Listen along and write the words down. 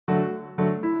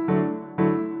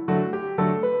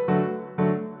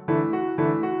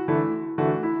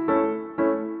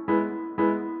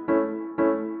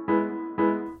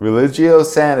Religio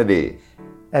Sanity,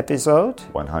 Episode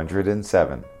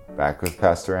 107. Back with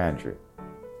Pastor Andrew.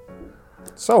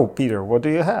 So, Peter, what do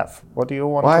you have? What do you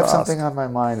want to ask? I have something on my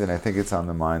mind, and I think it's on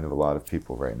the mind of a lot of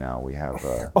people right now. We have...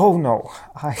 Oh, no.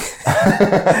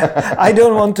 I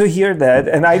don't want to hear that,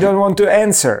 and I don't want to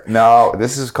answer. No,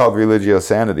 this is called Religio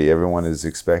Sanity. Everyone is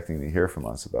expecting to hear from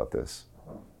us about this.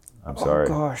 I'm sorry.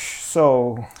 Oh, gosh.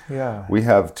 So, yeah. We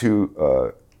have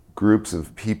two groups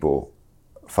of people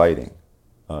fighting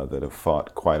that have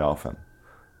fought quite often.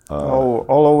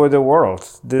 All over the world.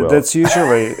 That's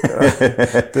usually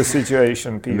the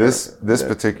situation, Peter. This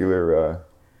particular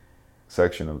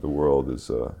section of the world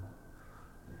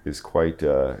is quite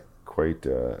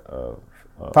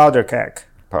powder keg.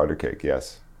 Powder cake,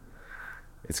 yes.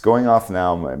 It's going off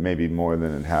now, maybe more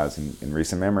than it has in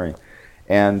recent memory,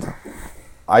 and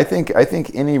I think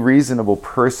any reasonable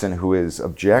person who is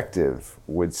objective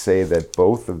would say that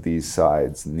both of these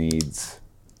sides needs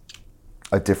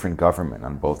a different government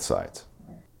on both sides.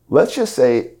 Let's just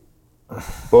say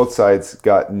both sides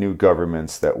got new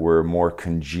governments that were more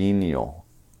congenial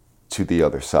to the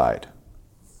other side.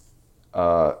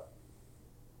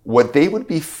 What they would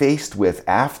be faced with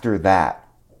after that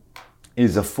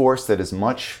is a force that is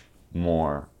much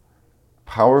more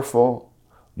powerful,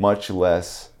 much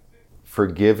less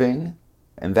forgiving,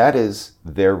 and that is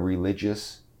their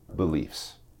religious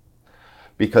beliefs.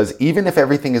 Because even if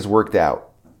everything is worked out,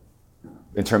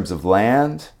 in terms of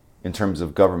land, in terms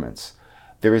of governments,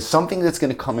 there is something that's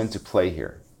going to come into play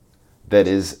here that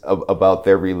is about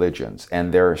their religions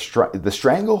and the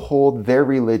stranglehold their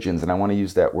religions, and I want to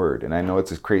use that word, and I know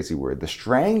it's a crazy word, the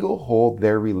stranglehold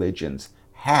their religions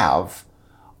have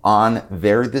on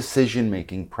their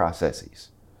decision-making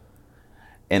processes.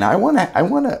 And I want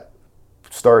to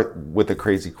start with a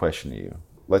crazy question to you.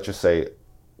 Let's just say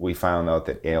we found out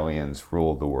that aliens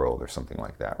ruled the world or something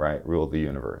like that, right? Ruled the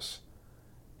universe.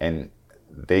 And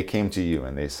they came to you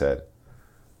and they said,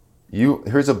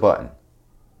 here's a button.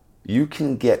 You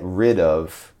can get rid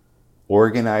of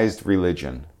organized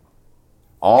religion,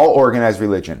 all organized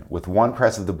religion, with one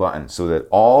press of the button, so that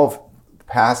all of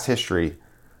past history,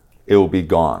 it will be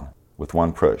gone with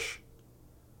one push.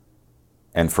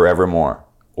 And forevermore.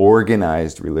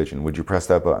 Organized religion. Would you press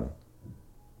that button?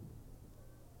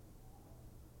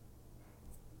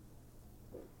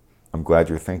 I'm glad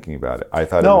you're thinking about it.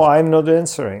 I'm not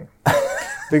answering.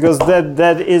 Because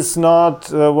that is not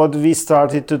what we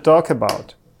started to talk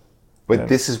about. But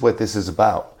this is what this is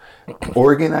about.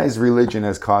 Organized religion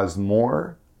has caused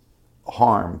more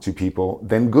harm to people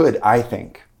than good, I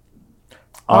think,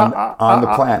 on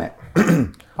the planet.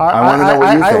 I want to know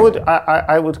what you think.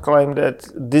 I would claim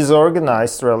that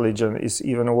disorganized religion is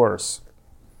even worse.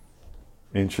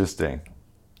 Interesting.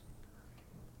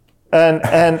 And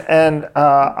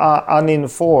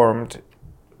uninformed,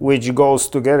 which goes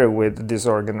together with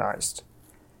disorganized,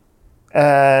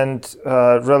 and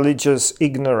religious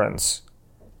ignorance,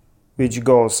 which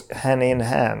goes hand in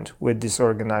hand with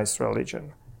disorganized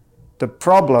religion. The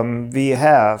problem we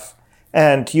have,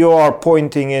 and you are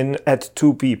pointing in at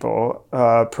two people,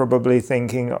 probably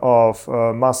thinking of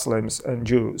Muslims and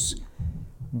Jews,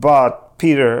 but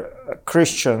Peter,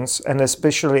 Christians, and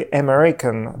especially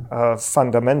American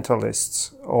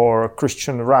fundamentalists or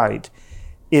Christian right,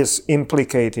 is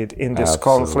implicated in this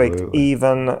conflict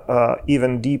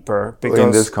even deeper. Because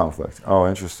in this conflict? Oh,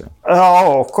 interesting.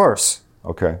 Oh, of course.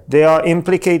 Okay. They are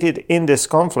implicated in this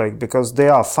conflict because they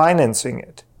are financing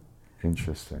it.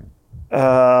 Interesting.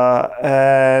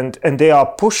 And they are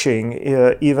pushing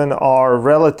even our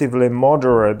relatively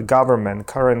moderate government,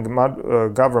 current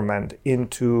government,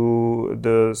 into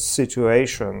the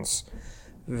situations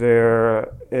where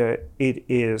it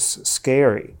is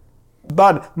scary.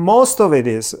 But most of it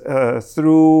is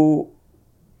through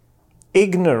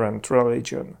ignorant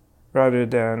religion rather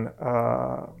than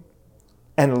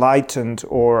enlightened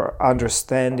or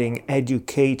understanding,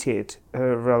 educated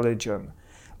religion.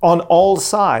 On all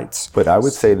sides. But I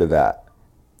would say to that,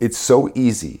 it's so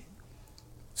easy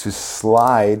to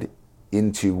slide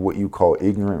into what you call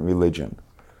ignorant religion.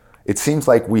 It seems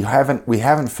like we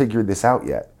haven't figured this out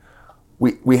yet.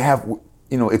 We have,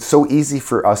 it's so easy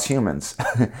for us humans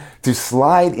to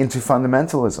slide into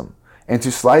fundamentalism and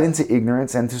to slide into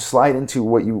ignorance and to slide into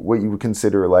what you would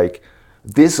consider like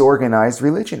disorganized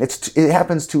religion. It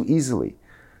happens too easily.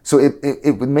 So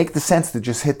it would make the sense to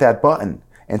just hit that button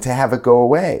and to have it go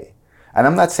away. And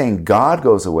I'm not saying God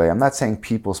goes away. I'm not saying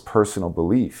people's personal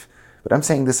belief. But I'm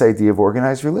saying this idea of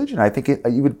organized religion. I think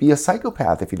you would be a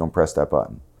psychopath if you don't press that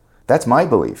button. That's my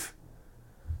belief.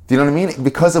 Do you know what I mean?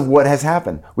 Because of what has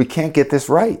happened. We can't get this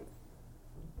right.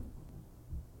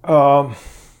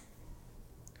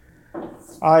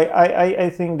 I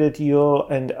think that you'll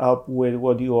end up with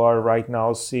what you are right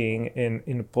now seeing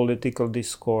in political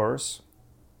discourse,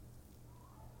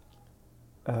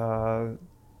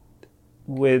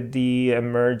 with the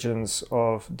emergence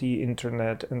of the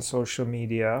internet and social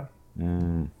media,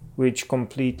 which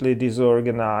completely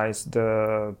disorganized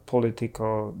the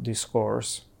political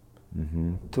discourse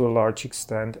to a large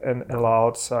extent and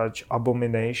allowed such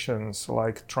abominations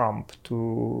like Trump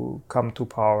to come to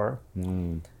power.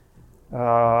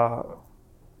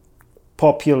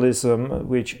 Populism,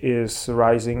 which is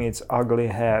rising its ugly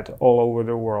head all over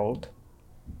the world.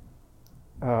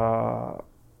 I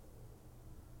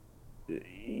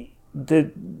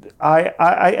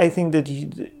think that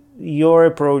your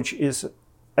approach is,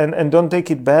 and don't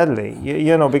take it badly,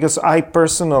 you know, because I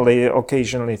personally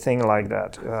occasionally think like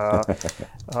that,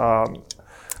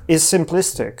 is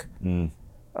simplistic.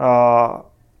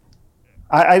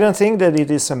 I don't think that it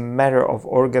is a matter of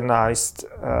organized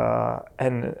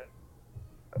and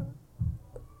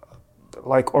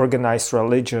like organized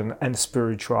religion and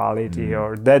spirituality,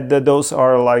 or that those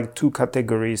are like two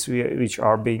categories which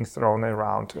are being thrown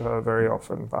around very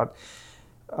often. But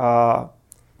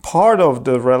part of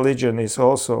the religion is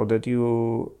also that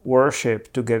you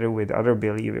worship together with other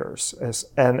believers,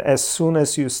 and as soon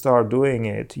as you start doing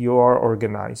it, you are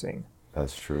organizing.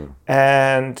 That's true.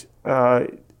 And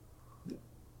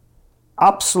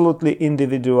absolutely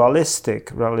individualistic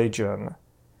religion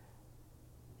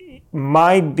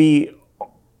might be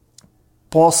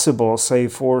possible, say,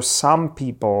 for some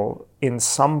people in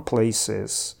some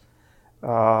places,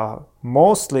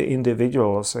 mostly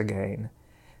individuals again.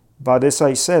 But as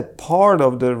I said, part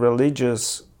of the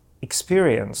religious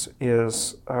experience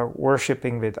is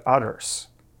worshiping with others,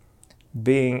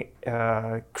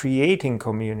 creating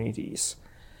communities.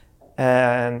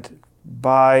 And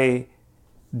by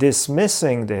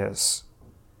dismissing this,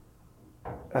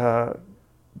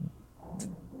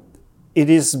 it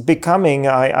is becoming,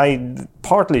 I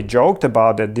partly joked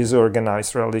about the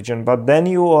disorganized religion, but then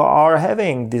you are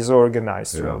having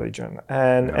disorganized religion.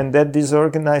 And that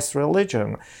disorganized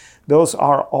religion, those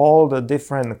are all the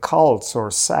different cults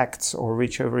or sects or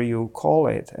whichever you call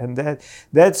it. And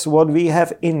that's what we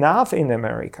have enough in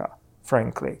America,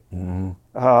 frankly.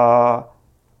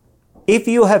 If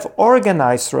you have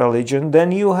organized religion,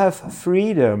 then you have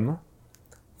freedom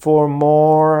for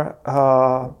more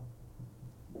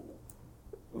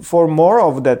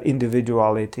of that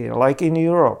individuality, like in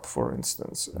Europe, for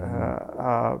instance.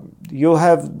 You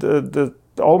have the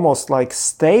almost like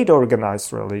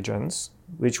state-organized religions,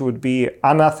 which would be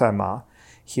anathema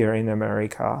here in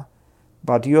America.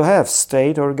 But you have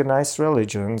state-organized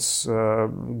religions,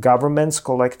 governments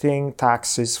collecting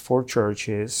taxes for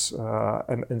churches,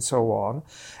 and so on.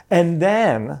 And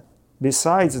then,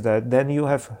 besides that, then you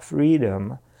have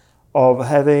freedom of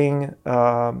having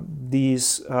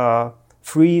these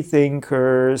free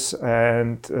thinkers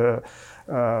and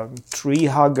tree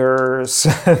huggers,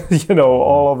 you know,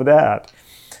 all of that.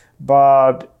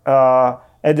 But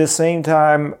at the same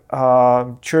time,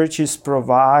 churches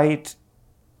provide,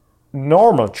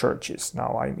 normal churches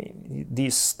now, I mean,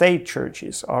 these state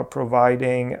churches are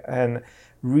providing an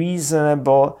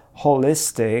reasonable,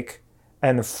 holistic,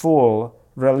 and full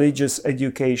religious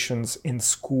educations in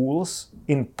schools,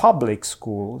 in public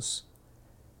schools.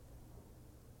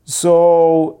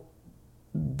 So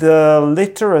the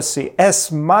literacy, as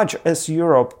much as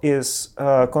Europe is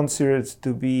considered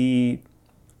to be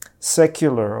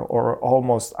secular or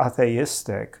almost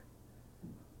atheistic,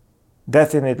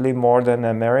 definitely more than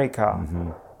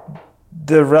America,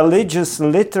 the religious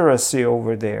literacy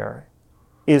over there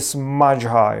is much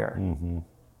higher,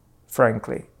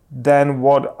 frankly, than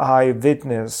what I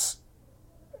witness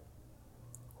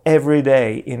every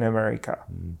day in America.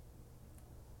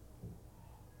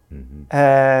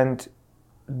 And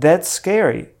that's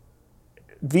scary.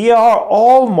 We are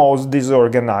almost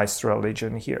disorganized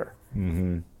religion here.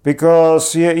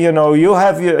 Because you know, you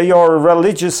have your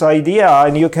religious idea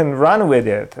and you can run with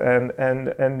it,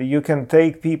 and you can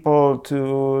take people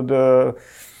to the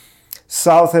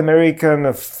South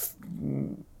American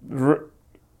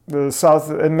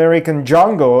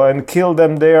jungle and kill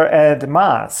them there en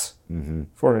masse,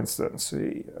 for instance,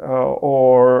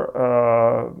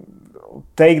 or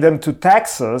take them to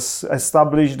Texas,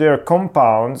 establish their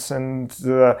compounds, and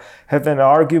have an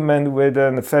argument with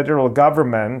the federal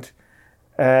government,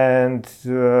 and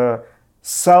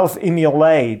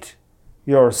self-immolate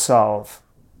yourself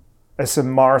as a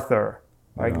martyr,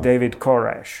 like David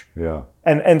Koresh,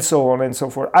 and so on and so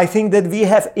forth. I think that we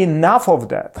have enough of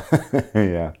that,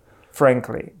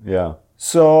 frankly.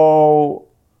 So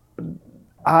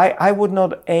I would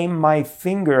not aim my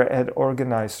finger at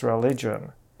organized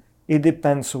religion. It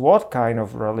depends what kind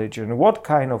of religion, what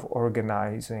kind of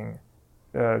organizing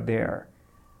there.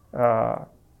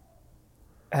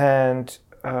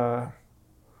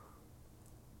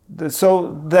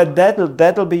 So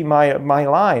that'll be my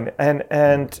line, and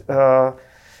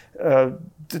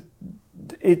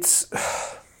it's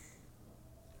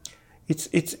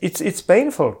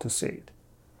painful to see it,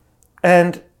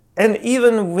 and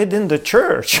even within the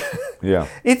church, Yeah.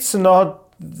 it's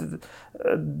not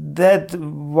that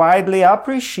widely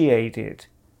appreciated.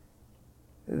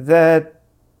 That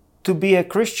to be a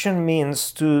Christian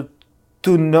means to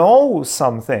know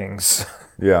some things.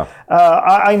 Yeah.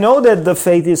 I know that the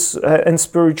faith is and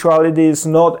spirituality is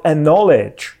not a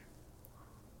knowledge,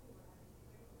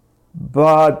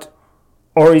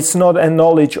 or it's not a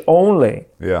knowledge only.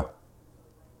 Yeah.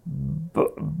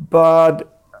 But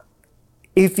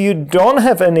if you don't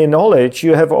have any knowledge,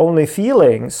 you have only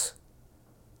feelings,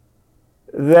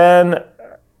 then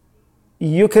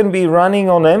you can be running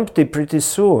on empty pretty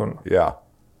soon. Yeah.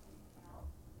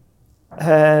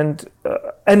 And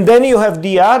then you have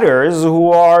the others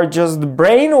who are just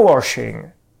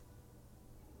brainwashing,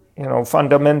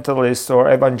 fundamentalists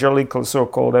or evangelicals, or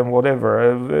call them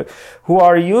whatever, who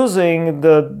are using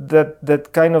that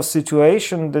kind of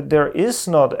situation that there is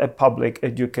not a public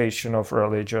education of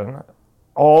religion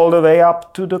all the way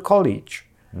up to the college.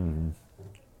 Mm-hmm.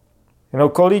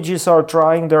 Colleges are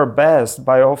trying their best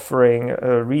by offering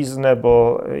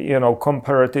reasonable,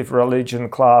 comparative religion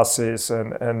classes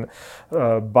and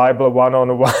Bible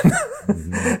one-on-one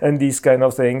mm-hmm. and these kind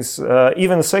of things.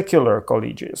 Even secular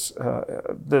colleges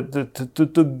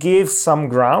to give some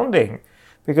grounding,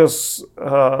 because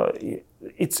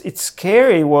it's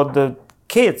scary what the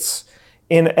kids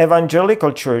in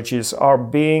evangelical churches are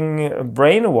being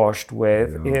brainwashed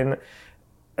with in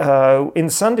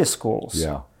Sunday schools.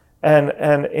 Yeah. And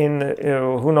in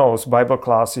who knows, Bible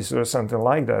classes or something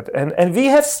like that, and we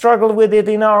have struggled with it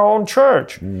in our own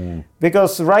church,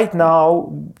 because right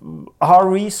now our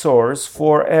resource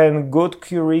for a good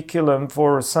curriculum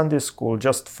for Sunday school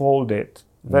just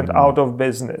went out of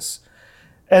business,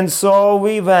 and so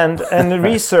we went and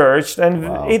researched, and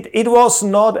wow. it was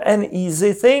not an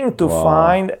easy thing to wow.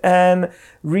 find an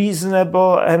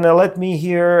reasonable, and let me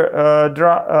here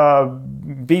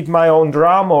beat my own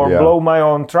drum or blow my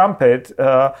own trumpet,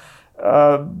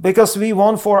 because we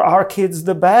want for our kids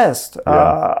the best.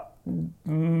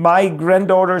 My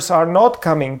granddaughters are not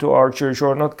coming to our church,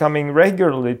 or not coming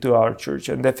regularly to our church,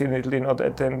 and definitely not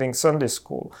attending Sunday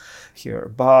school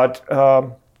here. But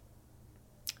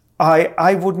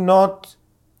I would not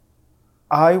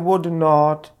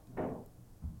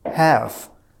have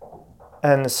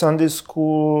a Sunday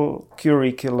school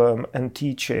curriculum and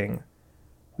teaching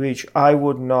which I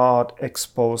would not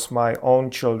expose my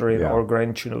own children or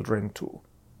grandchildren to.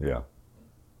 Yeah.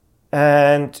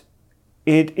 And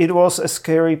it was a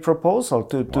scary proposal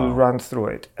to run through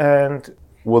it. And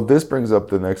well, this brings up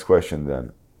the next question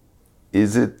then.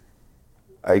 Is it,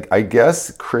 I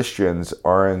guess Christians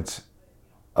aren't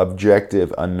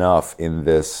objective enough in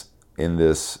this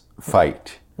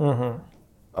fight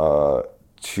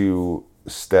to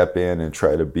step in and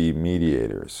try to be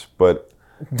mediators, but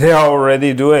they are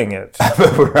already doing it.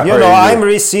 I'm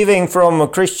receiving from a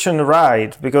Christian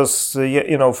right, because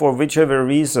for whichever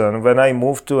reason, when I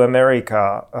moved to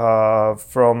America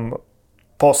from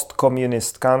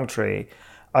post-communist country,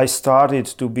 I started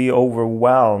to be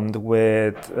overwhelmed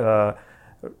with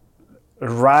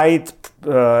right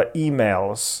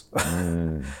emails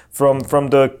from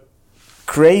the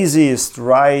craziest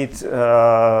right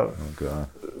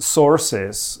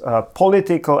sources,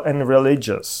 political and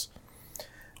religious.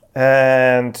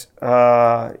 And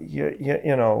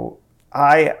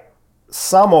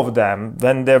some of them,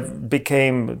 when they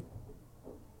became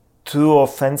too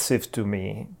offensive to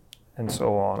me and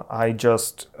so on, I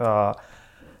just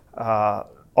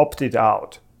opted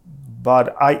out.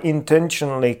 But I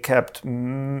intentionally kept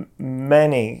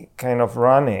many kind of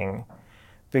running,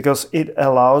 because it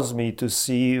allows me to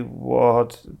see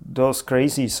what those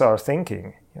crazies are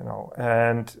thinking,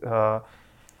 and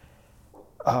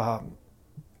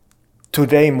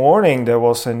today morning there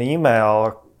was an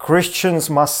email: Christians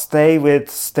must stay with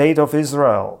State of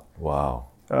Israel. Wow.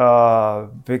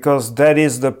 Because that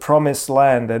is the promised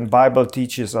land, and Bible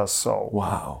teaches us so.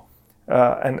 Wow.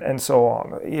 And so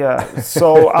on. Yeah.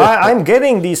 So I'm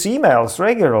getting these emails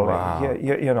regularly.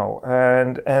 Wow.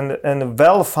 And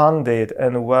well funded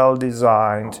and well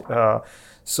designed. While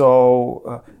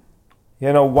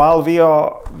we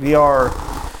are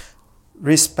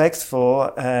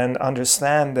respectful and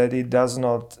understand that it does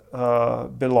not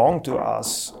belong to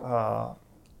us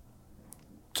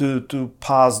to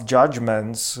pass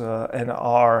judgments and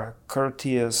are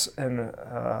courteous and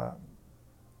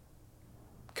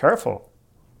careful.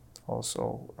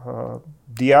 Also,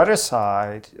 the other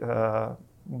side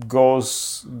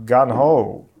goes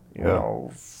gung-ho, you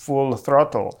know, full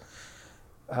throttle.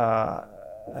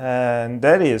 And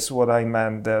that is what I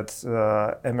meant, that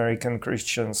American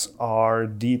Christians are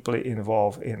deeply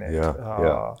involved in it.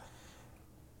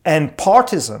 And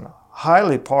partisan,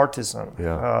 highly partisan.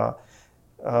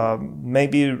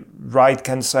 Maybe right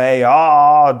can say,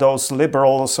 those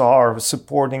liberals are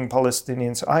supporting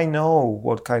Palestinians. I know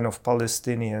what kind of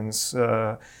Palestinians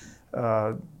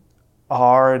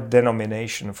our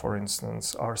denomination, for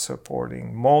instance, are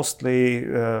supporting. Mostly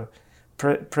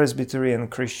Presbyterian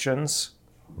Christians.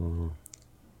 Mm-hmm.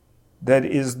 That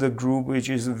is the group which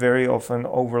is very often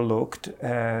overlooked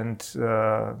and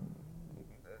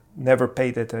never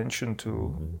paid attention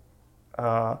to.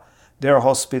 Mm-hmm. Their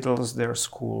hospitals, their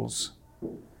schools,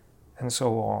 and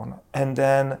so on. And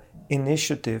then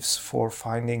initiatives for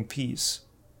finding peace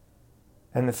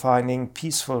and finding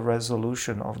peaceful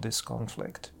resolution of this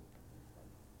conflict.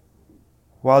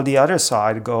 While the other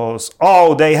side goes,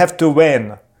 they have to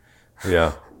win.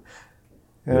 Yeah.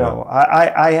 You know,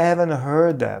 I haven't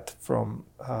heard that from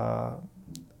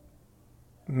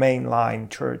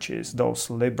mainline churches, those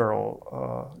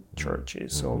liberal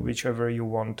churches, or whichever you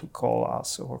want to call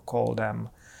us or call them.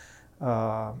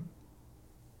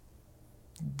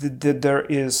 There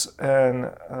is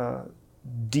a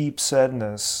deep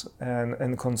sadness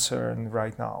and concern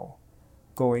right now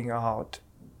going out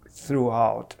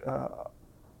throughout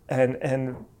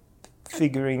and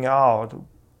figuring out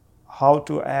how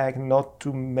to act not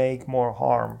to make more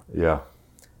harm. Yeah.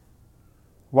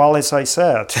 Well, as I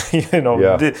said, you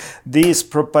know, these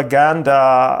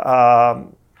propaganda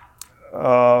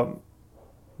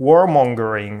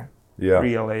warmongering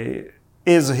really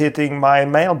is hitting my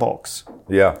mailbox.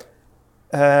 Yeah.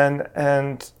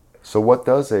 And so what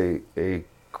does a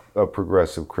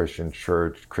progressive Christian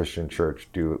church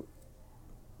do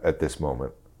at this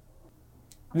moment?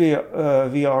 We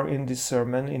are in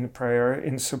discernment, in prayer,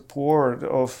 in support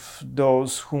of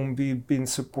those whom we've been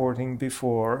supporting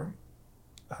before.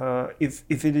 If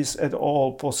it is at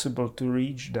all possible to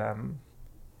reach them,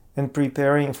 and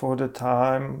preparing for the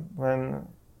time when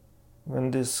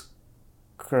this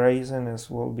craziness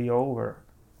will be over.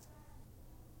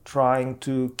 Trying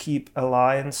to keep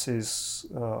alliances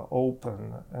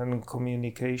open and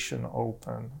communication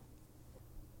open.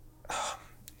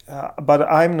 But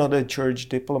I'm not a church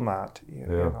diplomat, you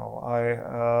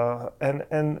know.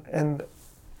 And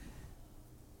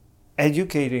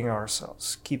educating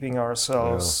ourselves, keeping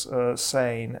ourselves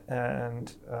sane,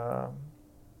 and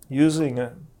using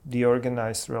the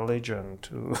organized religion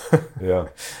to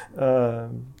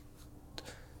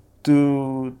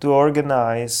to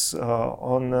organize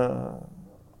on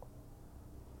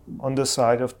the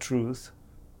side of truth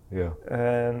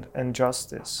and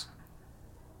justice.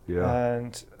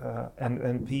 And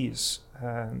peace,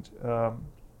 and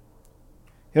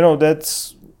you know,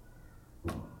 that's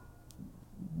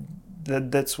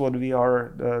what we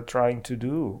are trying to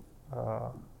do.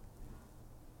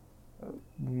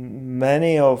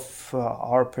 Many of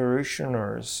our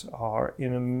parishioners are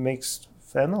in mixed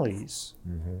families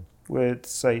with,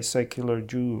 say, secular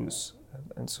Jews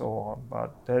and so on,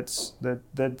 but that's a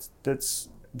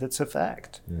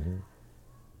fact.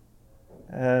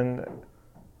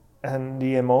 And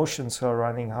the emotions are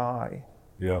running high.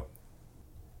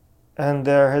 And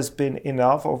there has been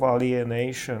enough of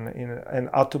alienation and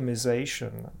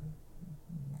atomization,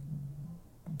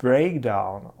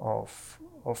 breakdown of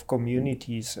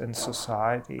communities and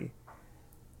society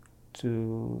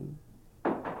to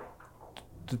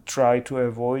try to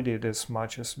avoid it as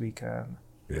much as we can.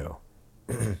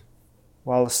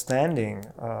 While standing,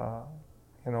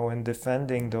 you know, and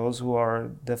defending those who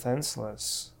are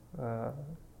defenseless.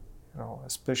 You know,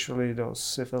 especially those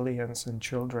civilians and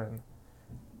children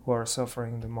who are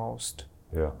suffering the most.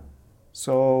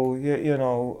 So you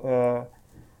know,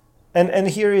 and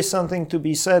here is something to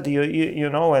be said. You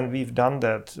know, and we've done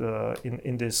that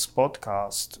in this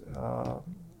podcast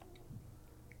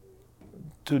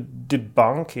to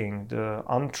debunking the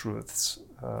untruths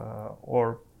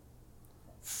or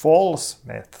false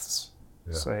myths,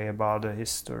 say, about the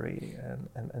history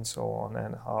and so on,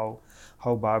 and how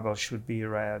Bible should be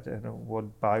read and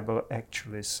what Bible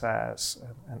actually says,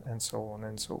 and so on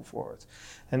and so forth.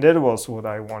 And that was what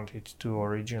I wanted to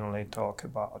originally talk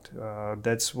about.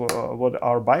 That's what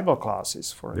our Bible class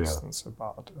is, for instance,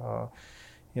 about.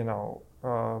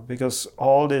 because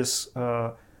all these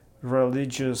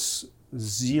religious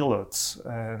zealots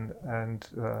and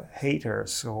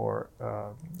haters, or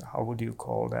how would you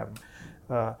call them,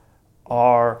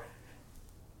 are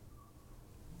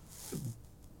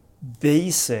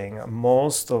basing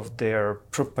most of their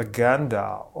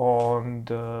propaganda on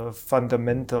the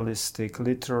fundamentalistic,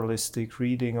 literalistic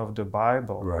reading of the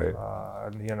Bible. Right.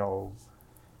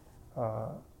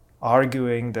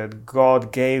 Arguing that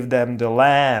God gave them the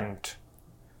land,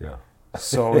 Yeah.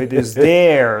 so it is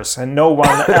theirs and no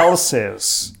one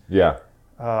else's. Yeah.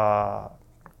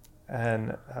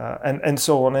 And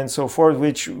so on and so forth,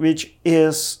 which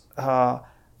is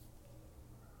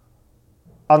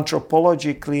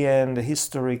anthropologically and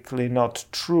historically not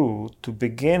true to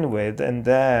begin with, and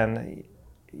then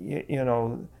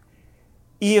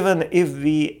even if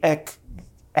we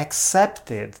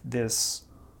accepted this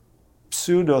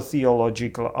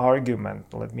pseudo-theological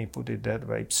argument, let me put it that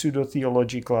way,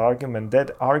 pseudo-theological argument,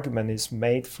 that argument is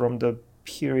made from the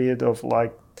period of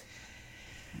like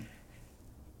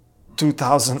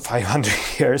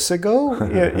 2,500 years ago.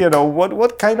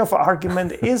 What kind of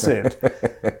argument is it?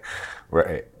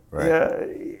 Right.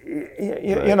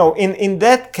 In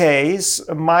that case,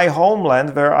 my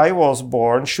homeland where I was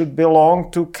born should belong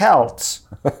to Celts.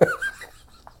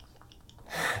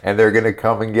 And they're going to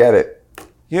come and get it.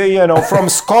 From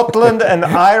Scotland and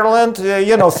Ireland,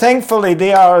 thankfully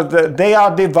they are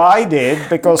divided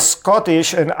because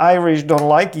Scottish and Irish don't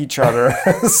like each other.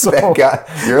 So Thank God.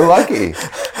 You're lucky.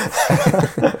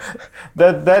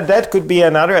 that could be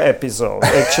another episode.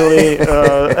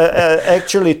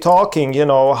 Actually talking,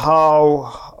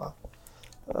 how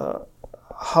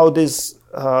this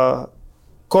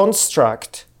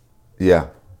construct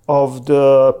of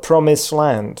the promised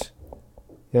land,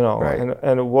 Right.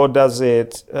 and what does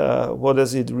it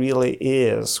really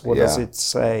is? What does it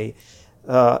say?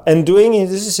 And doing it,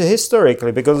 this is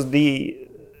historically, because the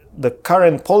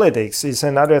current politics is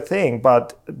another thing,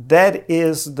 but that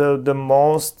is the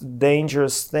most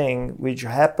dangerous thing which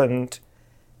happened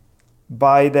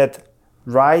by that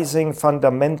rising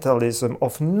fundamentalism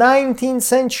of 19th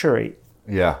century.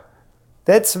 Yeah.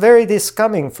 That's where it is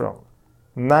coming from.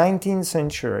 19th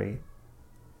century.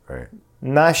 Right.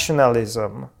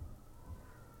 Nationalism,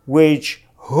 which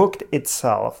hooked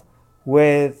itself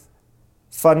with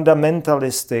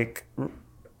fundamentalistic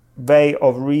way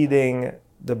of reading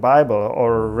the Bible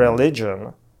or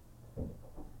religion,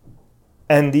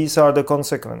 and these are the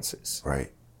consequences.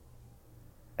 Right.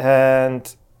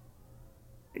 And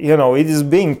it is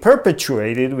being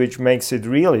perpetuated, which makes it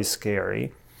really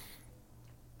scary.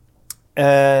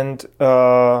 And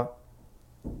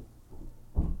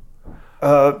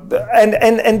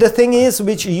the thing is,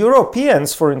 which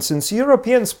Europeans, for instance,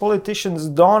 politicians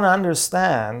don't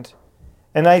understand,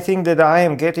 and I think that I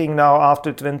am getting now,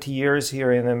 after 20 years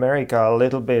here in America, a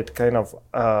little bit kind of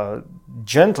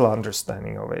gentle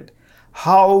understanding of it,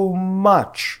 how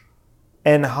much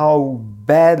and how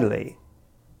badly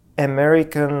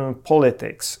American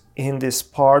politics in this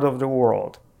part of the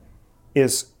world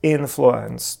is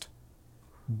influenced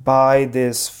by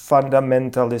this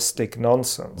fundamentalistic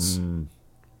nonsense.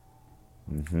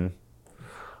 Mm-hmm.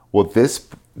 Well, this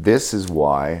is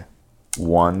why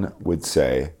one would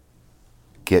say,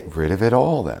 get rid of it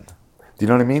all then. Do you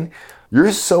know what I mean?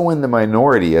 You're so in the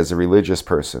minority as a religious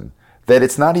person that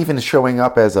it's not even showing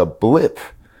up as a blip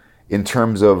in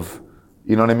terms of,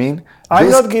 you know what I mean? I'm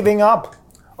not giving up.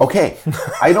 Okay,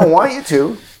 I don't want you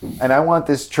to, and I want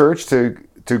this church to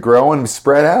grow and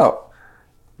spread out.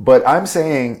 But I'm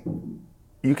saying,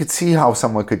 you could see how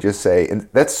someone could just say, and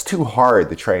that's too hard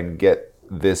to try and get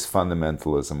this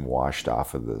fundamentalism washed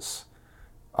off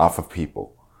of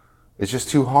people. It's just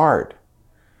too hard.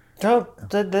 No,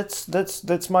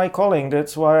 that's my calling.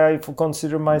 That's why I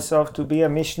consider myself to be a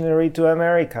missionary to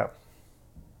America.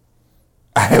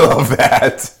 I love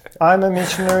that. I'm a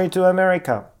missionary to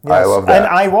America. Yes. I love that. And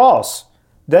I was.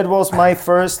 That was my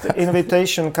first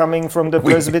invitation coming from the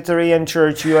Presbyterian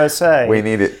Church USA. We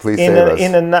need it. Please save us.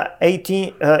 In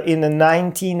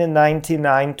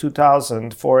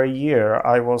 1999-2000, for a year,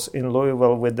 I was in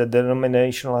Louisville with the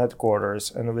denominational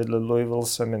headquarters and with the Louisville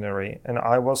Seminary, and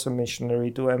I was a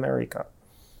missionary to America.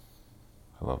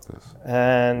 I love this.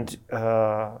 And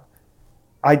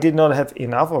I did not have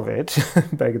enough of it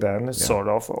back then, sort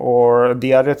of. Or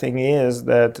the other thing is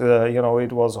that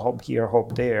it was hop here,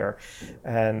 hop there,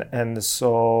 and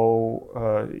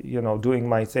so doing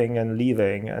my thing and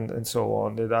leaving and so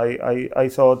on. That I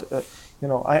thought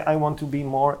I want to be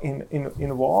more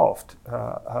involved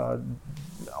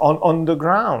on the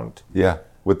ground. Yeah,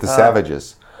 with the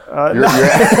savages.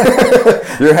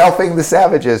 You're helping the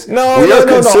savages. No.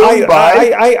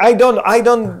 I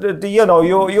don't.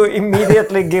 You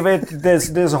immediately give it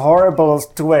this horrible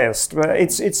twist.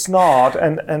 It's not,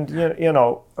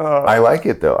 I like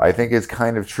it though. I think it's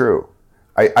kind of true.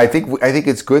 I think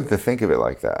it's good to think of it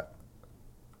like that.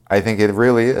 I think it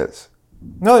really is.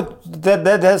 No,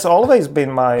 that has always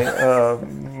been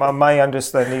my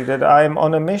understanding, that I'm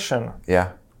on a mission.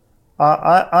 Yeah.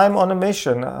 I'm on a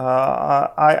mission.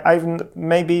 I've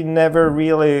maybe never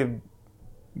really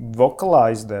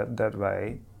vocalized that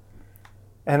way,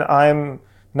 and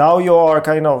now you are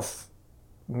kind of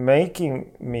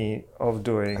making me of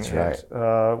doing That's it,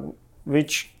 right.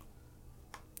 which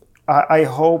I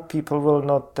hope people will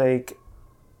not take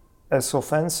as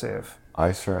offensive.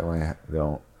 I certainly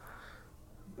don't.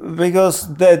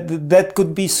 Because that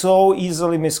could be so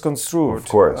easily misconstrued. Of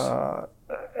course.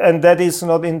 And that is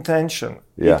not intention.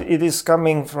 Yeah. It is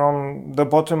coming from the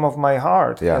bottom of my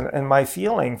heart, Yeah. and my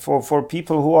feeling for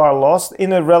people who are lost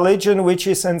in a religion which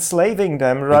is enslaving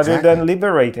them rather Exactly. than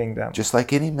liberating them. Just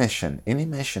like any mission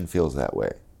feels that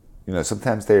way.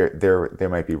 Sometimes they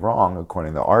might be wrong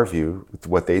according to our view with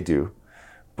what they do,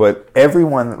 but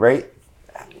everyone, right,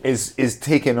 is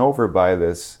taken over by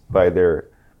their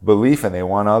belief, and they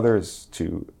want others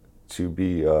to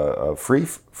be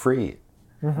free.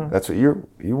 Mm-hmm. That's what you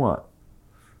want.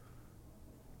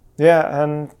 Yeah,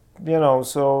 and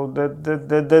so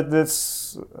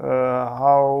that's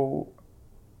how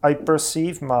I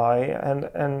perceive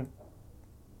my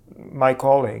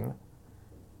calling,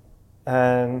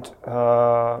 and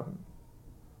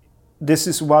this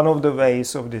is one of the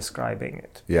ways of describing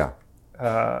it. Yeah.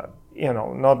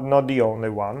 Not the only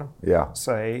one. Yeah.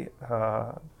 Say.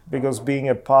 Because being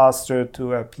a pastor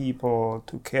to a people,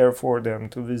 to care for them,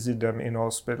 to visit them in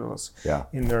hospitals, Yeah.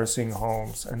 in nursing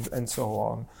homes, and so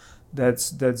on,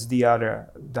 that's the other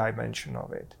dimension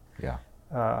of it. Yeah.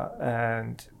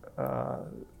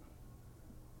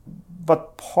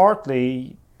 But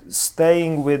partly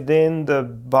staying within the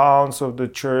bounds of the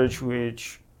church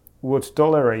which would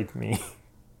tolerate me,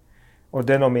 or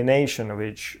denomination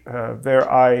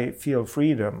where I feel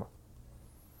freedom.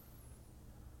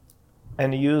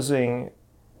 And using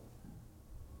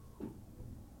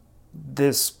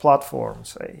this platform,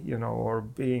 say, or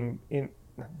being in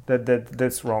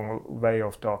that's wrong way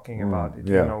of talking about it,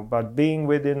 yeah. But being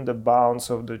within the bounds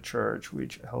of the church,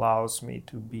 which allows me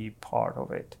to be part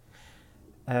of it,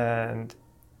 and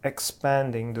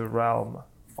expanding the realm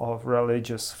of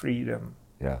religious freedom,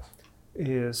 Yes.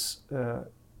 is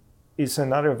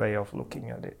another way of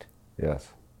looking at it.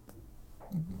 Yes.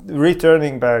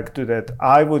 Returning back to that,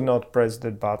 I would not press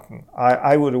that button.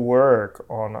 I would work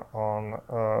on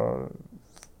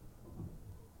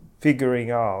figuring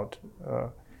out.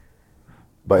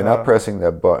 By not pressing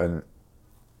that button,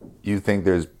 you think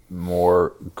there's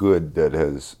more good that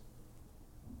has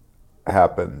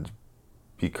happened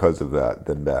because of that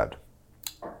than bad?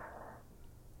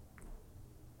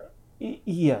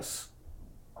 Yes.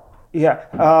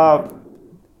 Yeah.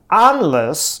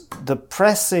 Unless the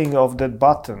pressing of that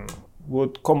button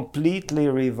would completely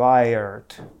rewire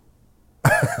it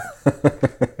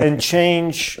and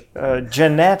change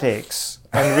genetics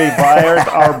and rewired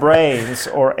our brains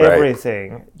or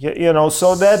everything,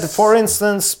 so that, for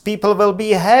instance, people will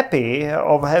be happy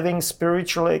of having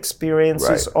spiritual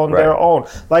experiences on their own,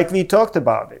 like we talked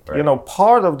about it.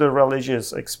 Part of the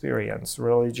religious experience,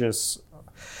 religious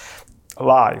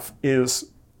life,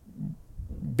 is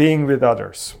being with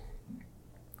others.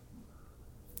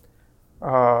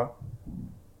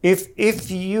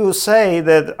 If you say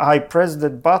that I press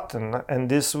that button and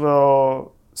this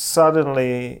will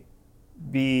suddenly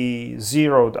be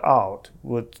zeroed out,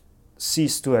 would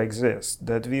cease to exist,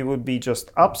 that we would be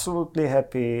just absolutely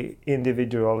happy,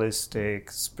 individualistic,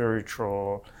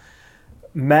 spiritual,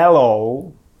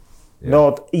 mellow,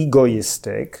 not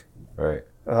egoistic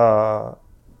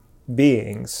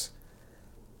beings,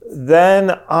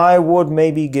 then I would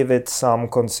maybe give it some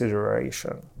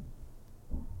consideration.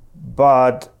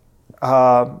 But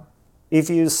if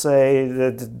you say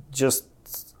that just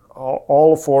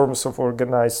all forms of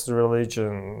organized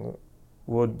religion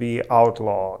would be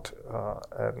outlawed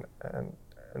and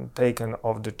taken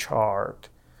off the chart,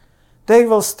 they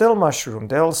will still mushroom.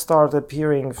 They'll start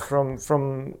appearing from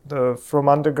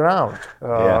underground.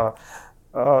 That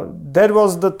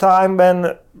was the time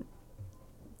when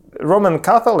Roman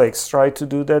Catholics tried to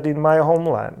do that in my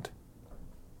homeland.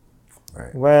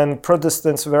 When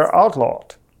Protestants were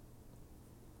outlawed.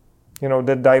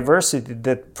 That diversity,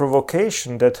 that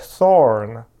provocation, that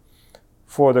thorn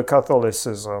for the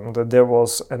Catholicism, that there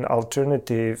was an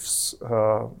alternative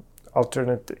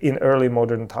in early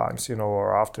modern times,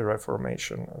 or after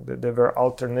Reformation. There were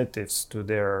alternatives to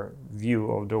their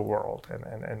view of the world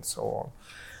and so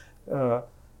on.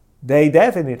 They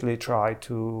definitely try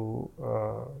to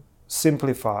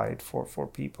simplify it for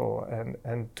people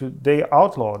and they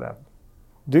outlaw them.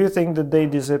 Do you think that they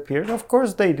disappeared? Of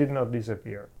course they did not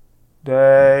disappear.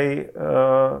 They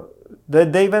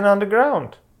went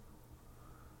underground.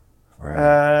 Right.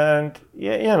 And,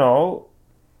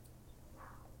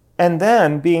 and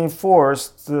then being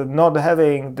forced, not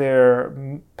having their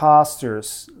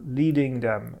pastors leading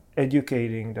them,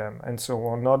 educating them, and so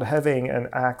on, not having an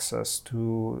access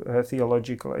to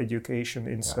theological education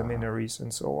in seminaries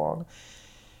and so on.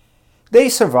 They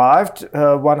survived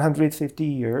 150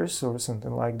 years or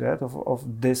something like that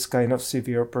of this kind of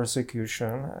severe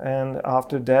persecution. And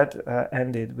after that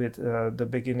ended with the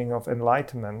beginning of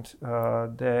Enlightenment,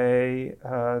 they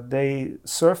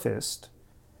surfaced.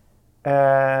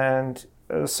 And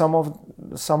some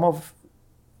of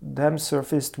them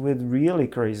surfaced with really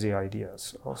crazy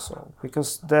ideas also,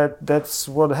 because that's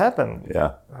what happened.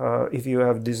 Yeah. If you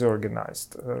have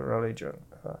disorganized religion,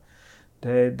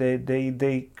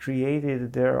 they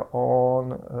created their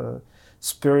own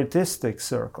spiritistic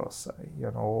circles,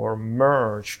 or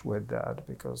merged with that,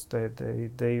 because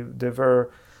they were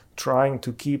trying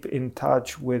to keep in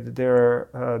touch with their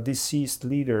deceased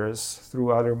leaders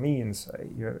through other means,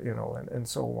 and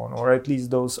so on. Or at least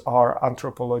those are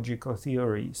anthropological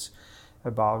theories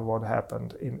about what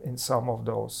happened in some of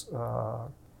those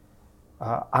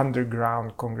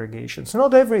underground congregations.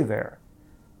 Not everywhere,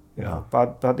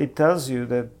 but it tells you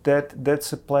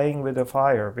that's a playing with the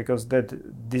fire, because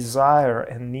that desire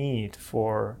and need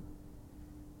for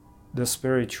the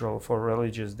spiritual, for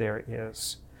religious, there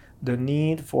is. The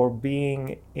need for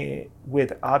being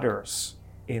with others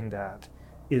in that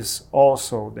is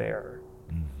also there.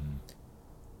 Mm-hmm.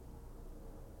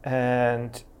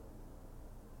 And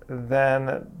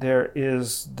then there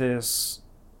is this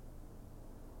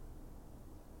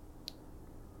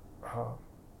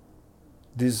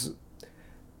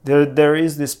there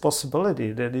is this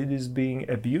possibility that it is being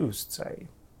abused, say,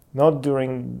 not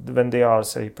when they are,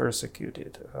 say,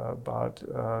 persecuted, but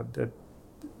that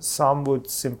some would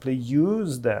simply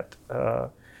use that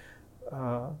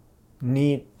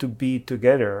need to be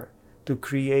together to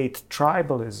create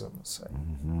tribalisms,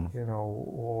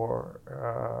 or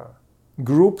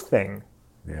groupthing,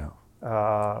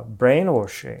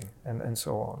 brainwashing, and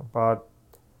so on. But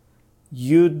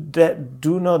you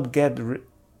do not get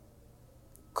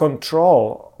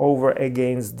control over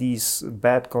against these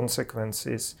bad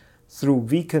consequences through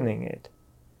weakening it.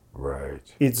 Right.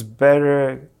 It's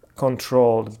better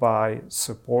controlled by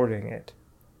supporting it.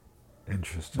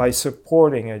 Interesting. By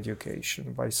supporting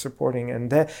education, by supporting, and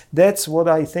that's what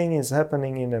I think is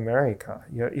happening in America.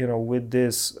 With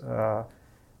this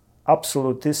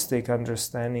absolutistic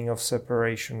understanding of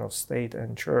separation of state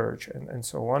and church and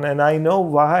so on. And I know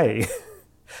why.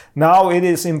 Now it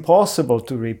is impossible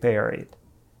to repair it.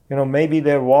 Maybe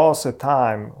there was a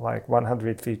time like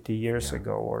 150 years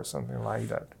ago or something like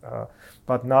that.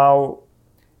 But now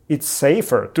it's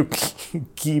safer to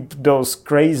keep those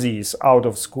crazies out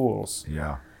of schools.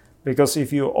 Yeah. Because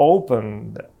if you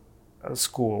open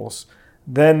schools,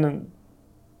 then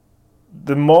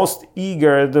the most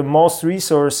eager, the most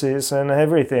resources and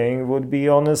everything would be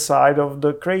on the side of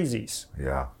the crazies.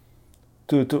 Yeah.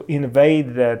 To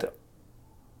invade that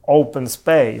open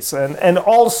space and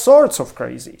all sorts of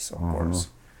crazies, of course.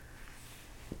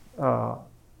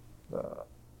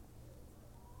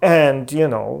 And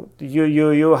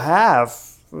you have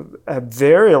a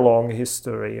very long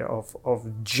history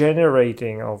of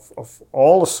generating of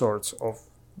all sorts of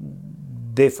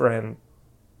different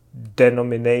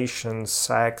denominations,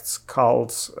 sects,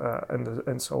 cults,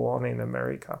 and so on in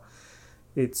America.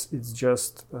 It's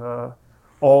just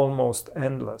almost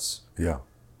endless. Yeah.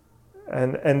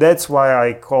 And that's why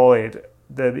I call it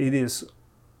that it is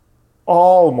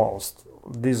almost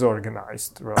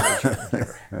disorganized religion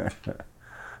here.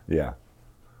 Yeah.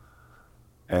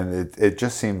 And it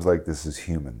just seems like this is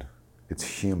human. It's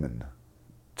human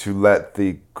to let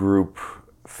the group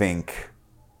think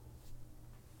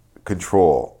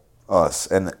control us.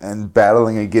 And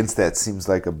battling against that seems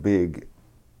like a big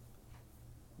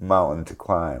mountain to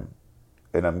climb.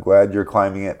 And I'm glad you're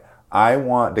climbing it. I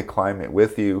want to climb it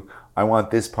with you. I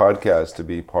want this podcast to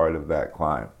be part of that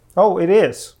climb. Oh, it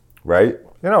is. Right?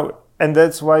 And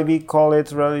that's why we call it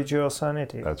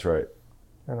religiosanity. That's right.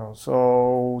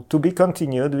 So to be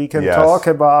continued, we can talk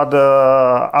about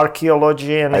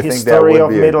archaeology and history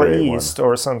of Middle East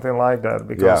or something like that,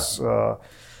 because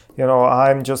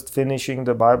I'm just finishing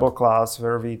the Bible class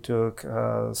where we took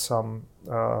some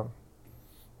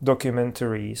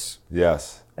documentaries.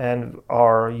 Yes. And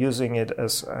are using it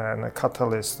as a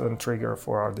catalyst and trigger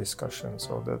for our discussion.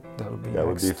 So that'll be That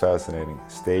would be fascinating.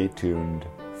 Stay tuned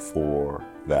for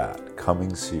that.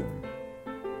 Coming soon.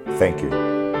 Thank you.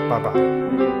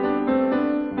 Bye-bye.